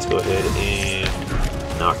 let's go ahead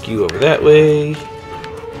and knock you over that way.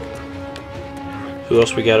 Who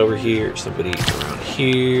else we got over here? Somebody around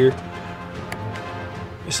here.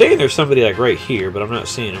 I'm saying there's somebody like right here, but I'm not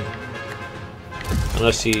seeing him.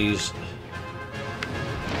 Unless he's...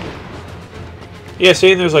 Yeah,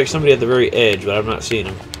 saying there's like somebody at the very edge, but I'm not seeing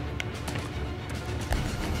him.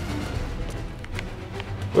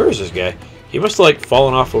 Where is this guy? He must have like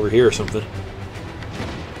fallen off over here or something.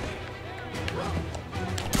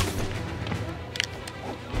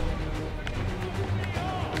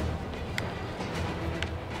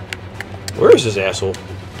 Where is this asshole?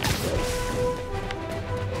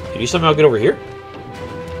 Can you somehow get over here?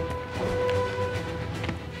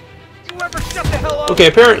 Okay,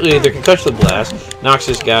 apparently the concussion blast knocks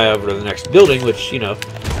this guy over to the next building, which, you know,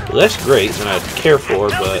 less great than I'd care for,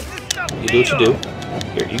 but you do what you do.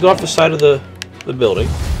 Here, you go off the side of the building.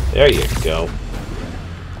 There you go.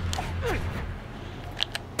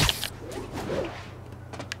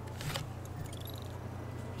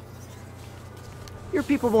 Your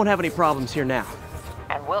people won't have any problems here now.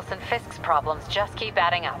 And Wilson Fisk's problems just keep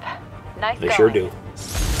adding up. Nice They going. sure do.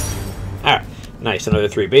 Alright, nice. Another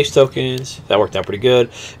 3 base tokens. That worked out pretty good.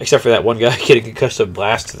 Except for that one guy getting a concussive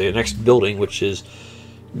blast to the next building, which is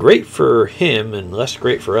great for him and less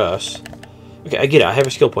great for us. Okay, I get it. I have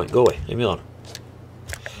a skill point. Go away. Leave me alone.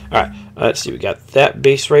 Alright, let's see. We got that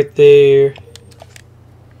base right there.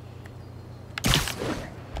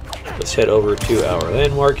 Let's head over to our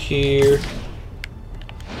landmark here.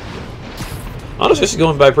 Honestly, this is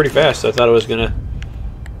going by pretty fast. I thought it was gonna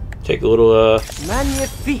take a little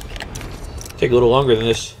Magnifique. take a little longer than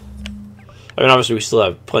this. I mean, obviously we still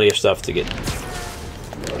have plenty of stuff to get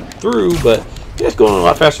through, but yeah, it's going a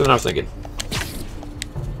lot faster than I was thinking.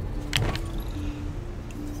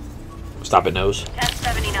 Stop it, nose.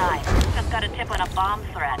 1079. Just got a tip on a bomb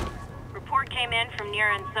threat. Report came in from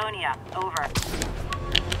near Ansonia. Over.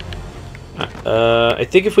 I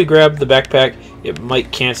think if we grab the backpack, it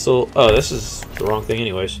might cancel. Oh, this is the wrong thing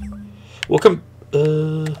anyways. We'll come...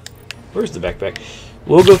 where's the backpack?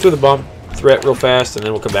 We'll go through the bomb threat real fast, and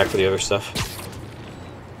then we'll come back for the other stuff.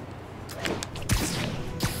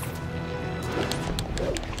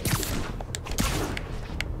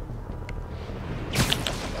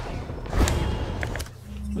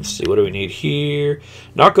 Let's see, what do we need here?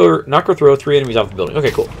 Knock or throw 3 enemies off the building.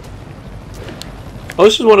 Okay, cool. Oh,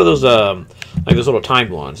 this is one of those, like those little timed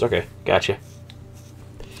ones. Okay, gotcha.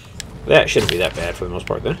 That shouldn't be that bad for the most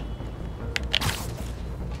part then.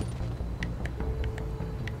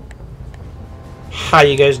 How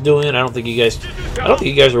you guys doing? I don't think you guys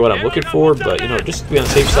are what I'm looking for, but you know, just to be on the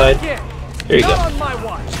safe side. Here you go.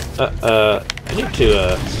 I need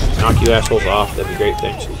to knock you assholes off. That'd be great.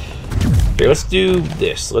 Thanks. Here, let's do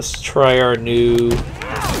this. Let's try our new.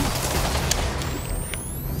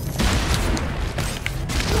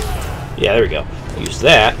 Yeah, there we go. Use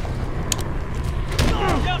that.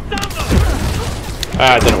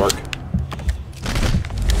 Ah, it didn't work.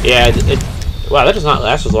 Yeah, wow, that does not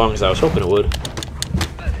last as long as I was hoping it would.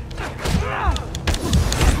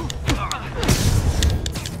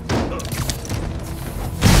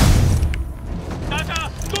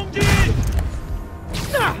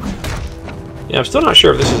 Yeah, I'm still not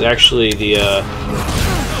sure if this is actually the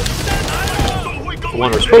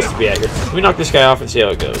one we're supposed to be at here. Let me knock this guy off and see how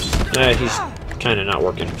it goes. He's kind of not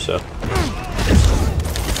working, so.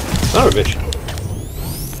 Son of a bitch.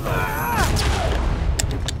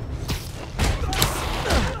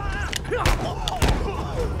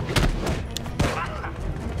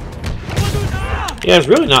 Yeah, it's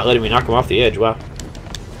really not letting me knock him off the edge. Wow.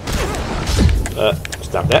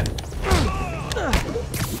 Stop that.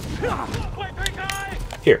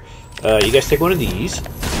 Here, you guys take one of these.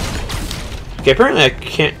 Okay, apparently I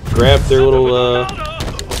can't grab their little,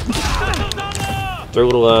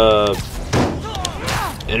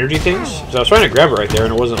 energy things. So I was trying to grab it right there,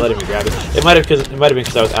 and it wasn't letting me grab it. It might have been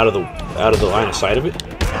because I was out of the line of sight of it.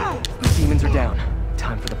 Demons are down.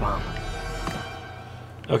 Time for the bomb.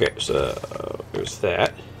 Okay, so there's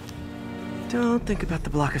that. Don't think about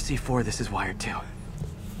the block of C4 this is wired to.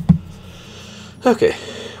 Okay,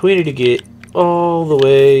 we need to get all the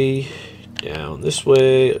way down this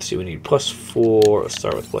way. Let's see, we need +4. Let's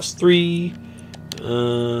start with +3.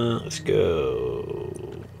 Let's go.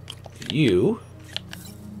 You.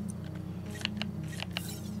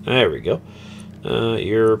 There we go.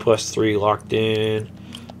 You're +3 locked in.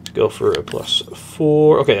 Let's go for a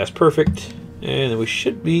 +4. Okay, that's perfect. And then we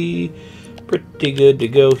should be pretty good to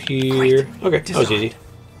go here. Okay, that was easy.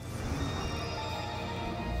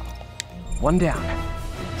 One down.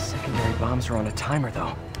 Secondary bombs are on a timer,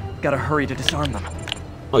 though. Gotta hurry to disarm them.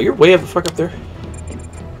 Oh, you're way up the fuck up there.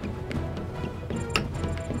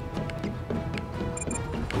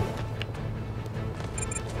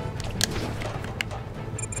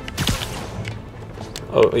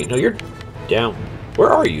 Oh, wait, no, you're down. Where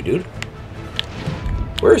are you, dude?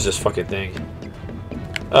 Where is this fucking thing?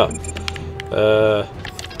 Oh.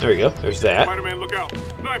 There we go. There's that. Spider-Man, look out.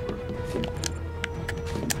 Sniper.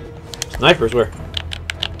 Snipers, where?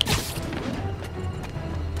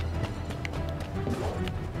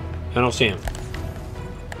 I don't see them.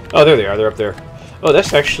 Oh, there they are. They're up there. Oh,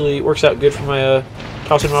 this actually works out good for my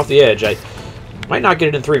tossing them off the edge. I might not get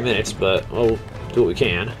it in 3 minutes, but we'll do what we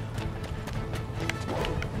can.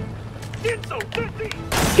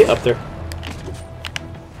 Get up there.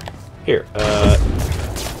 Here.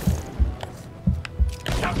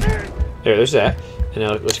 There's that. And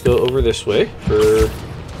now let's go over this way for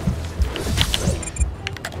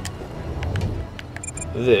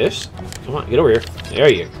this. Come on, get over here. There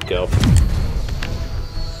you go.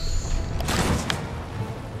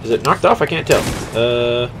 Is it knocked off? I can't tell.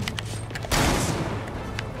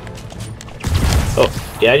 Oh,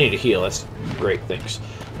 yeah, I need to heal. That's great, thanks.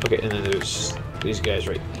 Okay, and then there's these guys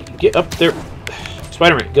right. Get up there.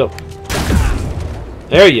 Spider-Man, go.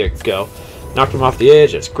 There you go. Knocked him off the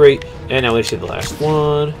edge. That's great. And now we see the last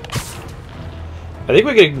one. I think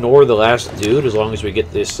we can ignore the last dude as long as we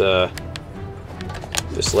get this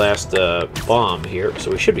this last bomb here.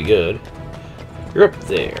 So we should be good. You're up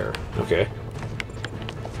there. Okay.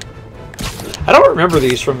 I don't remember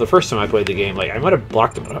these from the first time I played the game. Like I might have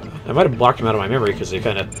blocked them. I might have blocked them out of my memory because they're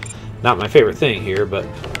kind of not my favorite thing here. But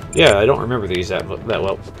yeah, I don't remember these that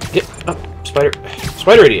well. Get up, spider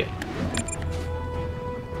idiot.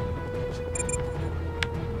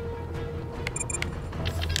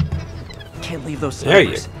 Can't leave those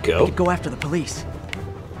snipers. There you go. I could go after the police.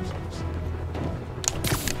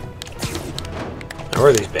 Where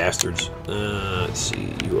are these bastards? Let's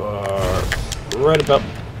see. You are right about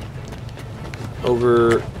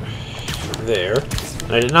over there.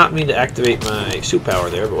 And I did not mean to activate my suit power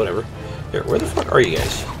there, but whatever. Here, where the fuck are you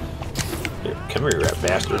guys? Here, come here, you rat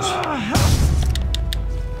bastards.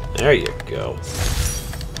 There you go.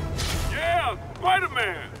 Yeah,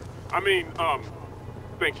 Spider-Man. I mean,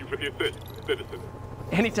 thank you for the assist, citizen.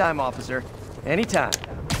 Anytime, officer. Anytime.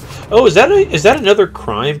 Oh, is that another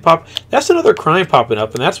crime pop? That's another crime popping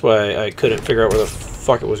up, and that's why I couldn't figure out where the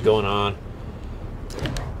fuck it was going on.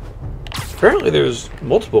 Apparently, there's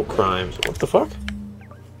multiple crimes. What the fuck?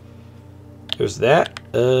 There's that.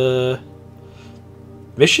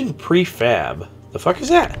 Mission prefab. The fuck is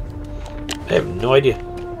that? I have no idea.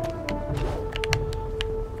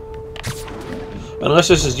 Unless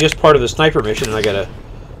this is just part of the sniper mission and I gotta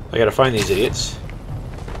find these idiots.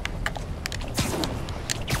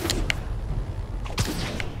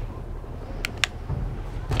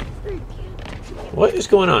 What is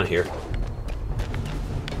going on here?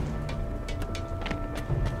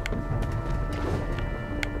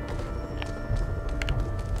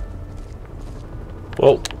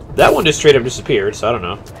 Well, that one just straight up disappeared, so I don't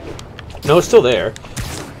know. No, it's still there.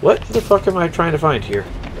 What the fuck am I trying to find here?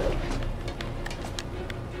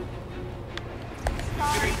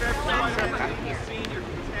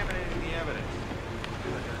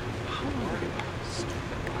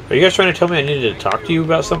 Are you guys trying to tell me I needed to talk to you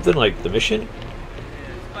about something, like the mission?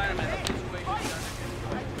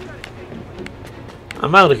 I'm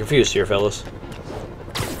mildly confused here, fellas.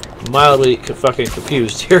 Mildly fucking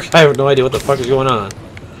confused here. I have no idea what the fuck is going on.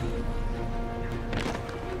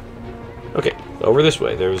 Okay, over this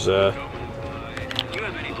way. There's You have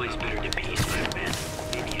any place better to be, Spider-Man?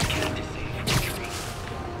 Maybe a cat to save for a tree.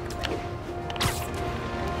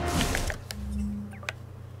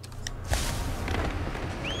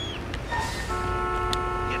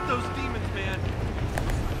 Get those demons, man.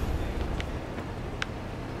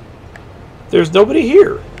 There's nobody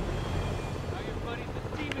here.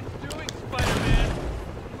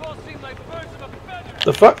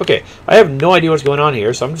 The fuck? Okay, I have no idea what's going on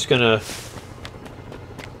here, so I'm just gonna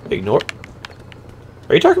ignore.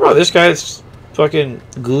 Are you talking about this guy that's fucking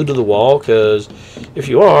glued to the wall? Because if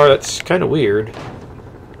you are, that's kind of weird.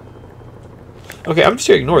 Okay, I'm just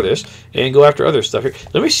gonna ignore this and go after other stuff here.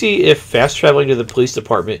 Let me see if fast traveling to the police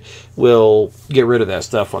department will get rid of that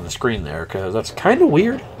stuff on the screen there, because that's kind of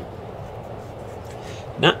weird.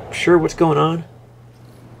 Not sure what's going on.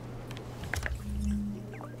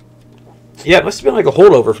 Yeah, it must have been like a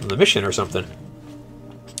holdover from the mission or something.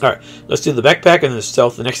 Alright, let's do the backpack and the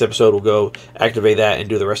stealth. The next episode we'll go activate that and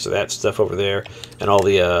do the rest of that stuff over there. And all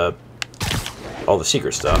the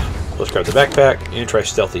secret stuff. Let's grab the backpack and try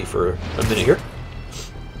stealthy for a minute here.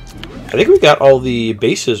 I think we got all the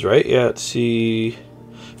bases, right? Yeah, let's see.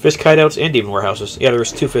 Fisk hideouts and demon warehouses. Yeah, there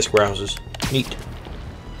was 2 Fisk warehouses. Neat.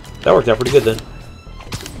 That worked out pretty good then.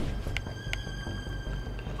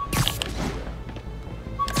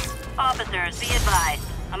 Officers, be advised.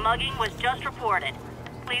 A mugging was just reported.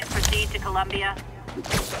 Please proceed to Columbia.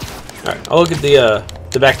 Alright, I'll look at the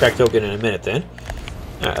backpack token in a minute then.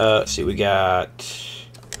 Let's see, we got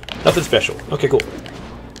nothing special. Okay, cool.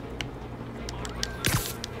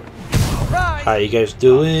 How you guys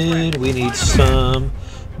doing? We need some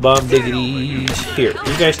bomb diggities. Here,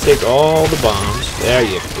 you guys take all the bombs. There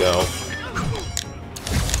you go.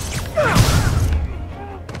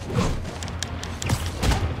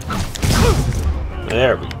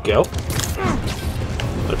 There we go.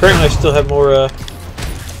 But apparently I still have more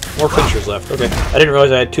finishers left. Okay. I didn't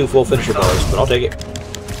realize I had 2 full finisher bars, but I'll take it.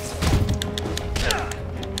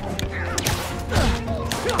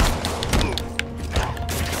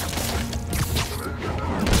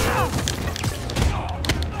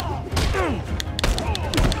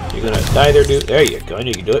 You're gonna die there, dude. There you go. I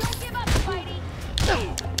knew you could do it.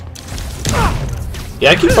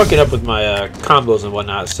 Yeah, I keep fucking up with my combos and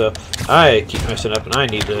whatnot, so I keep messing up, and I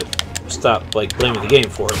need to stop like blaming the game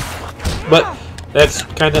for it. But that's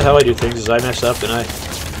kind of how I do things: is I mess up and I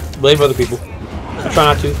blame other people. I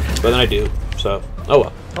try not to, but then I do. So, oh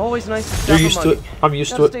well. Always nice to You're used to it. I'm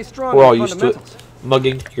used to it. We're all used to it.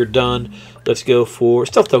 Mugging, you're done. Let's go for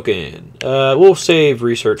stealth token. We'll save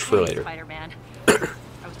research for later. Spider-Man. I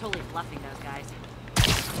was totally bluffing those guys.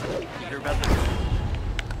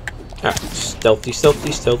 Alright, stealthy,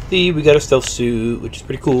 stealthy, stealthy. We got a stealth suit, which is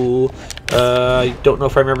pretty cool. I don't know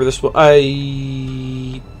if I remember this one.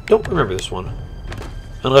 I don't remember this one.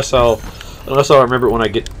 Unless I'll remember it when I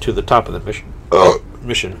get to the top of the mission.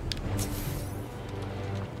 Mission.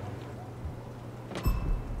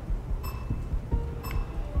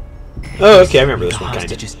 Oh, okay, I remember this one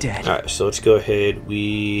kind of. Alright, so let's go ahead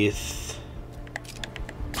with...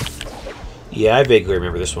 Yeah, I vaguely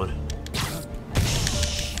remember this one.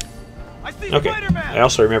 Okay, I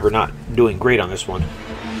also remember not doing great on this one.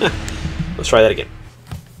 Let's try that again.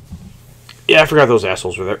 Yeah, I forgot those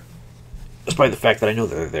assholes were there. Despite the fact that I know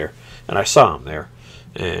they're there. And I saw them there.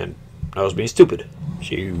 And I was being stupid.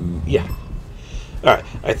 So, yeah. Alright,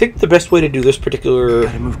 I think the best way to do this particular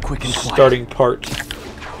starting part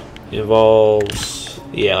involves...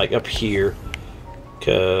 Yeah, like up here.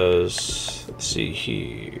 Because... Let's see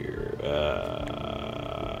here...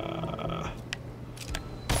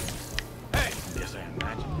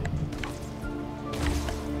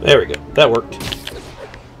 There we go. That worked.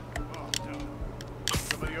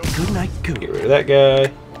 Good night, good. Get rid of that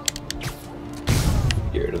guy.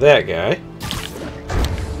 Get rid of that guy.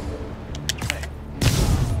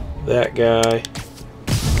 That guy.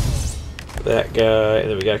 That guy. And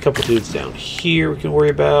then we got a couple dudes down here we can worry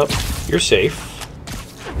about. You're safe.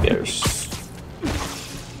 Yeah, there's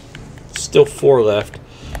still 4 left.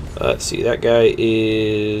 Let's see. That guy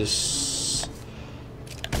is...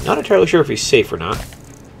 not entirely sure if he's safe or not.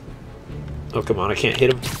 Oh, come on. I can't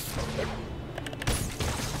hit him.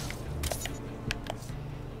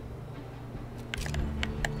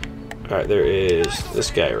 Alright, there is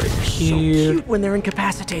this guy right here. So cute when they're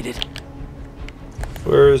incapacitated.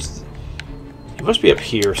 Where's... he must be up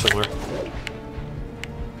here somewhere.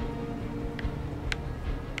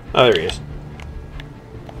 Oh, there he is.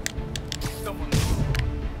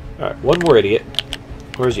 Alright, one more idiot.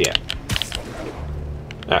 Where's he at?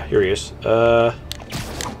 Ah, here he is. Oh,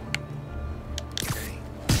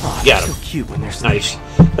 got him. So cute when they're Nice.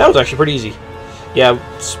 That was actually pretty easy. Yeah,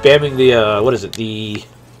 spamming the, what is it? The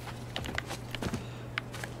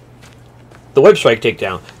web strike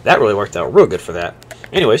takedown. That really worked out real good for that.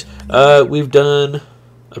 Anyways, we've done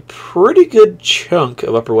a pretty good chunk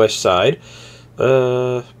of Upper West Side.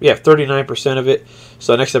 Yeah, 39% of it.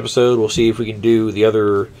 So next episode, we'll see if we can do the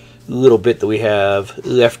other little bit that we have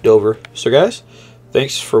left over. So guys,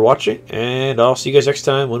 thanks for watching, and I'll see you guys next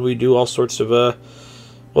time when we do all sorts of, well,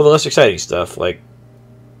 the less exciting stuff, like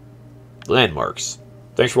landmarks.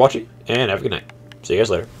 Thanks for watching, and have a good night. See you guys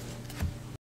later.